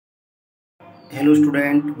Hello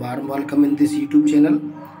student, warm welcome in this YouTube channel.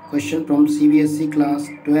 Question from cbse class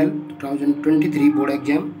 12 2023 board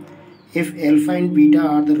exam. If alpha and beta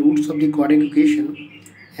are the roots of the quadratic equation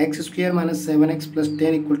x square minus 7x plus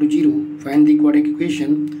 10 equal to 0, find the quadratic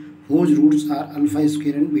equation whose roots are alpha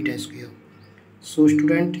square and beta square. So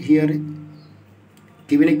student, here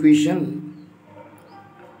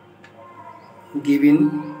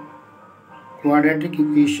given quadratic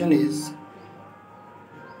equation is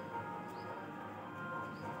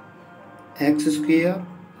x square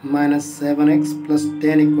minus 7x plus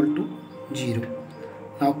 10 equal to 0.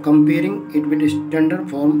 Now comparing it with standard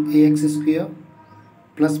form ax square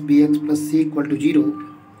plus bx plus c equal to 0.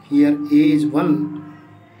 Here a is 1,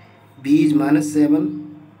 b is minus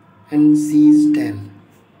 7 and c is 10.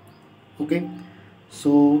 Okay,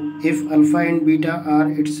 so if alpha and beta are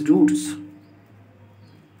its roots,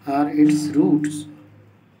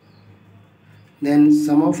 then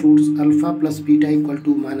sum of roots alpha plus beta equal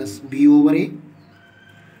to minus b over a,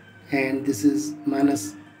 and this is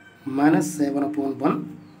minus 7 upon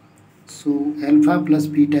 1. So alpha plus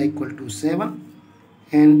beta equal to 7,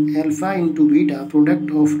 and alpha into beta product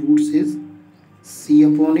of roots is c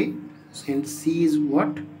upon a, and c is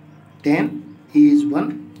what? 10, a is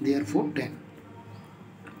 1, therefore 10.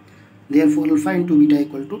 Therefore alpha into beta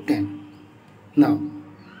equal to 10. Now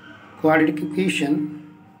quadratic equation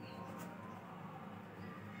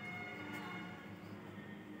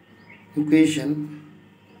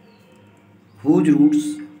whose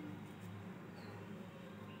roots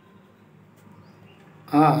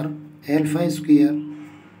are alpha square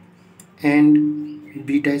and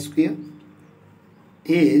beta square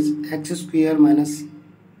is x square minus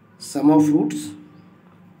sum of roots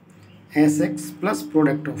sx plus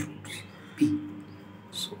product of roots p.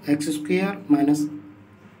 So x square minus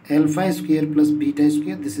alpha square plus beta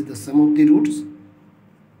square, this is the sum of the roots,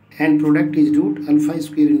 and product is root alpha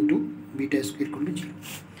square into beta square equal to 0.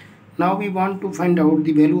 Now we want to find out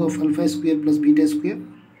the value of alpha square plus beta square.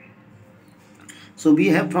 So we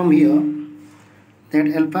have from here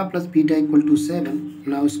that alpha plus beta equal to 7.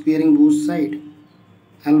 Now squaring both sides,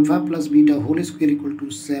 alpha plus beta whole square equal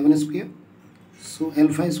to 7 square. So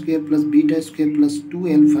alpha square plus beta square plus 2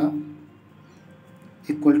 alpha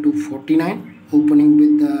equal to 49, opening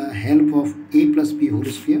with the help of a plus b whole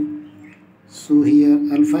square. So here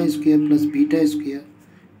alpha square plus beta square,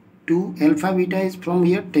 2 alpha beta is from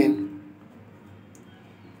here 10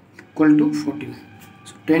 equal to 49.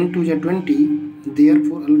 So 10 to the 20,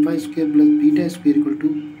 therefore alpha square plus beta square equal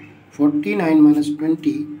to 49 minus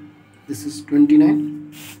 20, this is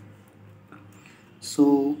 29.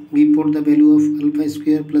 So we put the value of alpha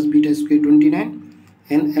square plus beta square 29,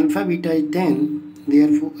 and alpha beta is 10,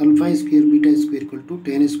 therefore alpha square beta square equal to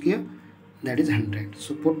 10 square, that is 100.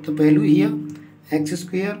 So put the value here, x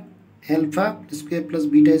square alpha square plus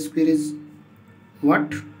beta square is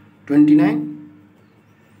what? 29.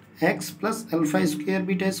 X plus alpha square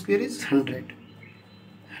beta square is 100.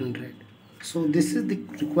 So this is the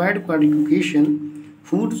required quadratic equation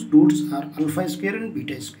whose roots are alpha square and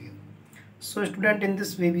beta square. So student, in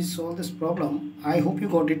this way we solve this problem. I hope you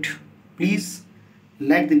got it. Please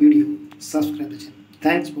like the video, subscribe the channel.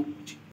 Thanks for watching.